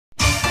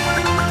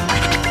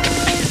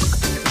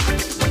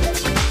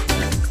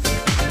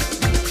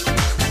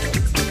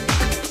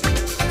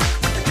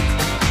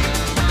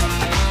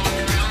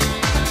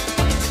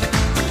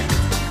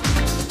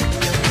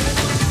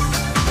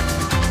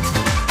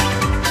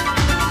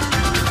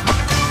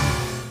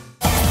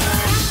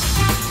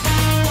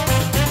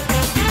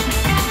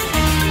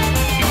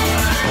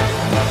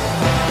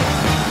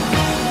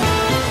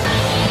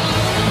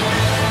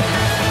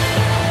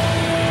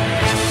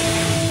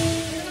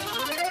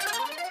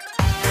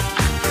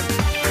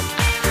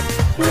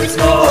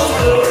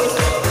Quizmasters.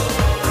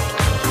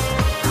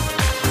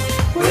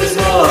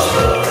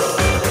 Quizmasters.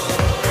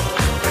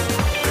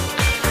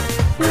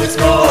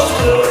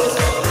 Quizmasters.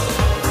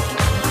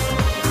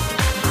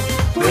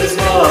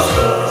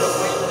 Quizmasters.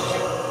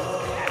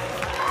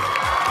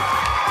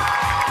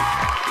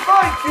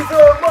 Thank you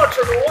very much,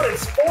 everyone.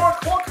 It's 4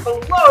 o'clock.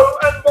 Hello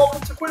and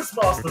welcome to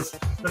Quizmasters,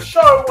 the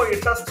show where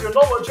you test your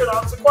knowledge and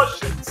answer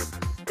questions.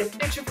 If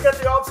each of you get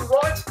the answer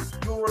right,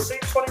 you will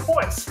receive 20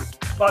 points.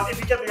 But if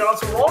you get the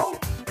answer wrong,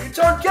 you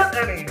don't get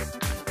any.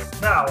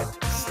 Now,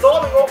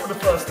 starting off with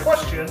the first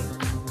question,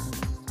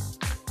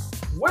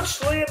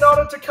 which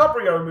Leonardo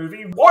DiCaprio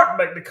movie won't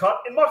make the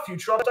cut in my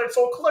future updates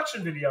or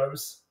collection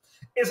videos?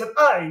 Is it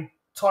A,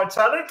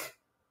 Titanic,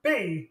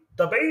 B,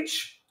 The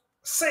Beach,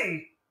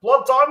 C,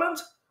 Blood Diamond,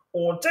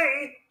 or D,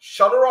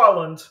 Shutter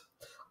Island?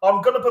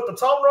 I'm going to put the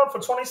timer on for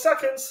 20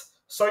 seconds,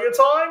 so your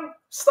time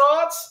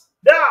starts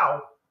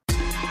now!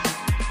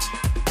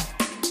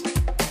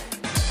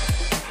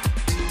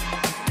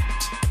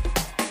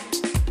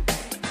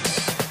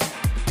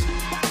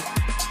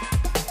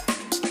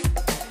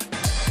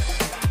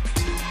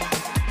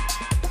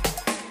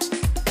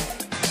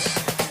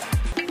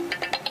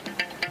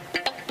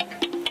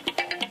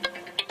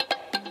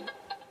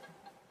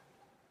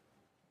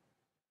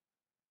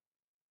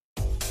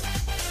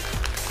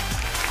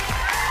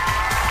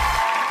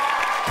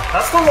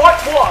 That's the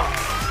right one.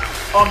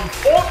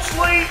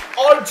 Unfortunately,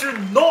 I do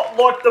not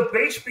like The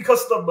Beach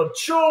because of the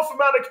mature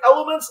thematic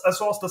elements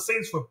as well as the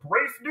scenes with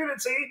brief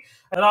nudity,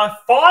 and I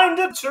find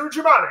it too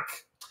dramatic.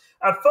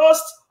 At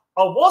first,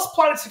 I was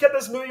planning to get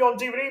this movie on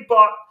DVD,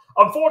 but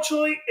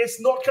unfortunately, it's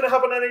not going to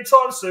happen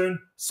anytime soon.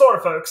 Sorry,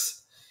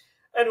 folks.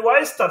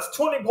 Anyways, that's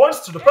 20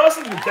 points to the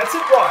person who gets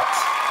it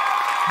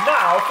right.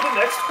 Now for the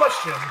next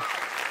question.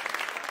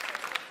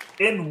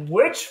 In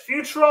which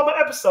Futurama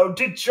episode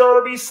did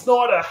Jeremy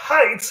Snyder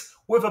hate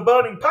with a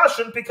burning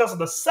passion because of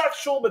the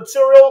sexual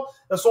material,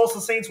 as well as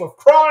the scenes with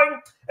crying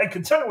and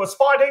continuous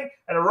fighting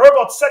and a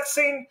robot sex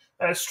scene,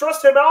 and it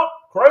stressed him out,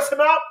 grossed him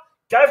out,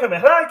 gave him a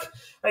headache,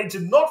 and he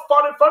did not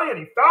find it funny and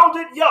he found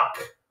it yuck?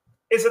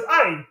 Is it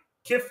A,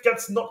 Kif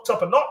Gets Knocked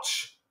Up a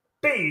Notch,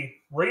 B,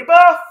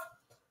 Rebirth,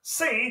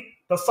 C,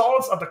 The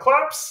Silence of the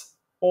Claps,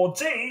 or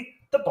D,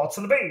 The Bots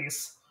and the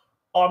Bees?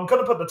 I'm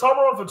going to put the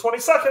timer on for 20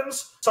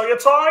 seconds, so your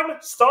time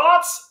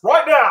starts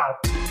right now!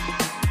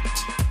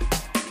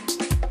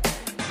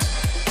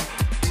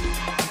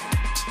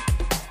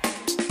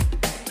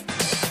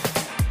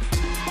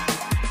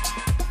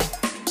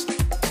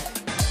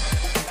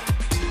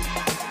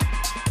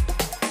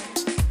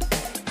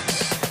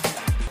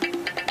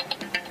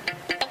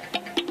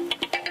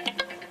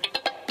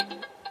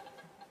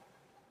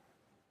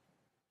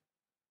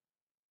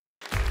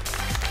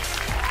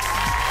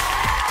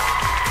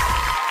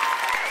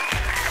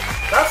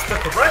 That's the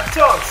correct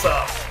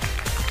answer.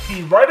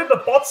 He rated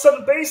The Bots and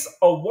the Beast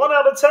a 1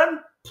 out of 10,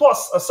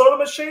 plus a soda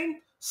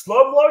machine,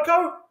 Slurm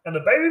logo, and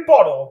a baby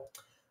bottle.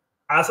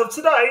 As of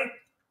today,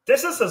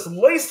 this is his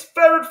least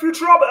favorite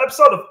Futurama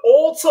episode of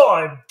all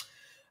time.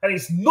 And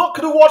he's not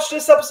going to watch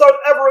this episode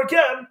ever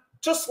again,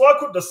 just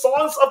like with The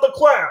Silence of the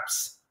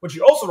Claps, which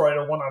he also rated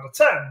a 1 out of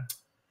 10.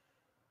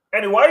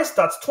 Anyways,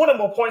 that's 20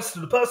 more points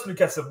to the person who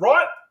gets it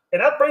right,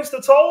 and that brings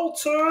the total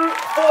to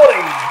 40.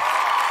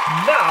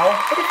 Now,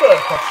 for the third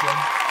question.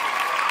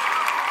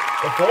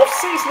 The 4th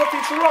season of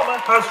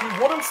Futurama has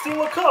you wouldn't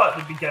steal a car at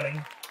the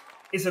beginning.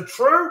 Is it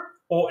true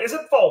or is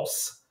it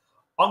false?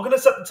 I'm going to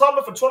set the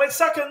timer for 20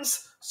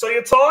 seconds, so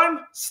your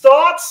time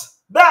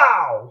starts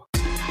now!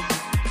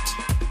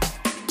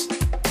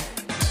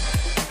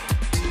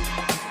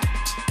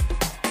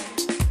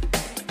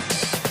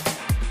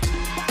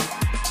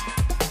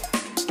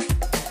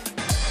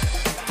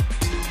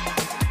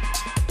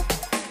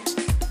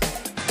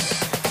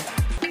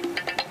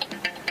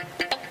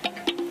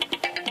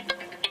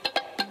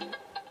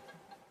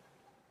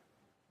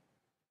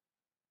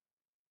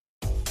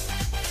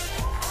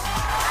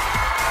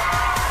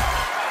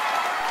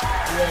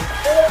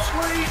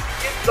 Unfortunately,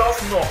 it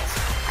does not.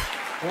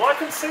 All I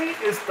can see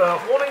is the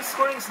warning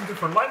screens in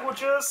different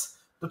languages,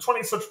 the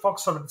 20th Century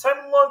Fox Home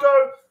Entertainment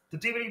logo, the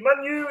DVD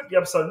menu, the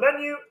episode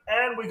menu,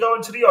 and we go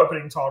into the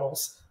opening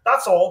titles.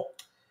 That's all.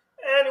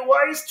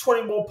 Anyways,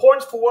 20 more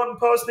points for one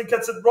person who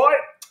gets it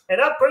right, and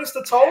that brings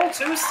the total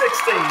to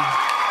 60.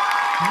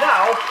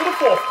 Now, for the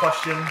 4th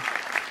question.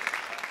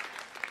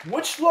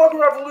 Which Logo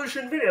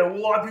Revolution video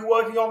will I be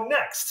working on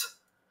next?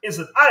 Is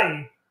it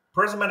A,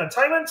 Prism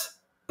Entertainment,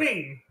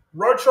 B,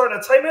 Roadshow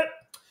Entertainment,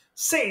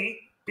 C,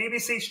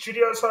 BBC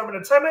Studios Home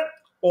Entertainment,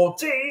 or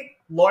D,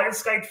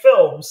 Lionsgate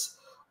Films?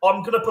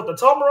 I'm going to put the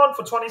timer on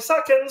for 20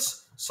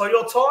 seconds, so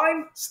your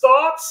time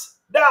starts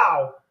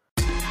now!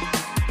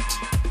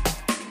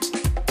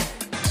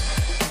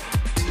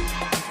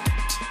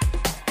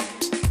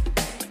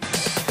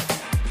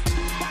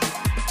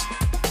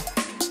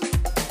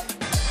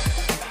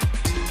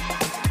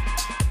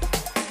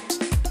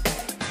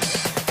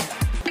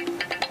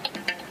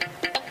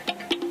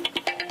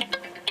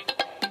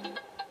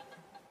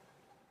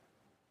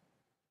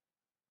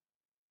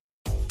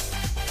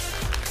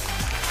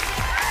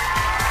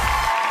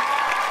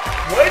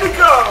 to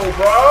go,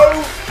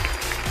 bro!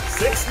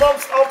 6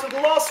 months after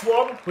the last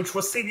one, which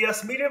was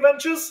CBS Media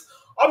Ventures,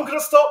 I'm gonna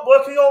start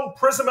working on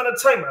Prism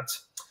Entertainment.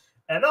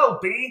 And that'll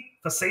be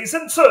for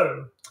Season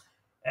 2.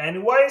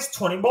 Anyways,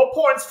 20 more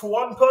points for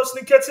one person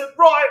who gets it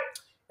right,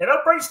 and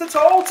that brings the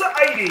total to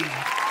 80.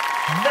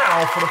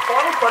 Now for the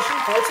final question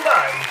for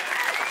today.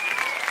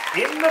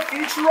 In the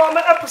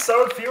Futurama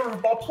episode Fear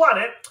of Our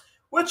Planet,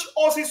 which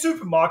Aussie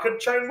supermarket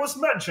chain was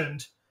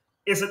mentioned?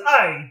 Is it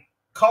A,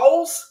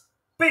 Coles,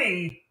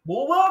 B,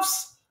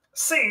 Woolworths,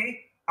 C,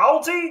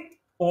 Aldi,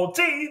 or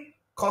D,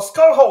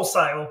 Costco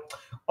Wholesale?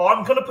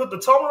 I'm going to put the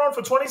timer on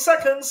for 20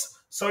 seconds,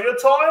 so your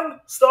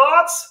time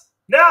starts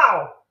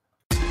now!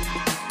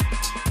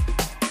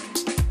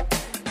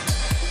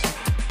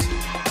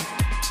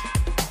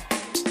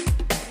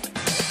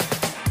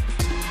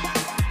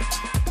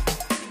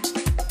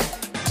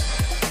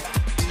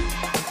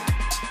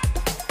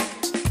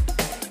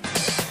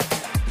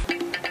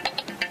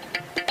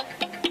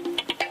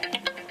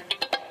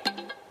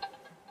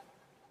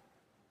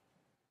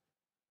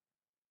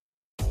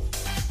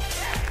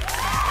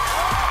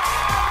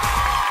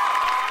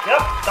 Yep,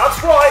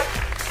 that's right.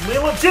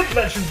 Leela did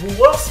mention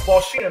Woolworths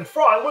while she and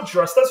Fry were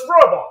dressed as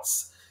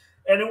robots.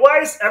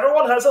 Anyways,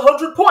 everyone has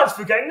 100 points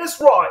for getting this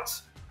right.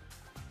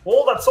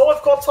 Well, that's all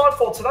I've got time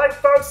for today,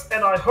 folks,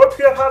 and I hope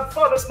you have had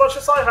fun as much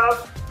as I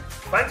have.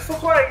 Thanks for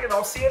playing, and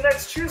I'll see you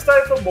next Tuesday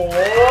for more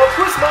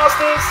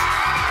Quizmasters.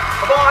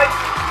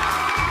 Bye-bye.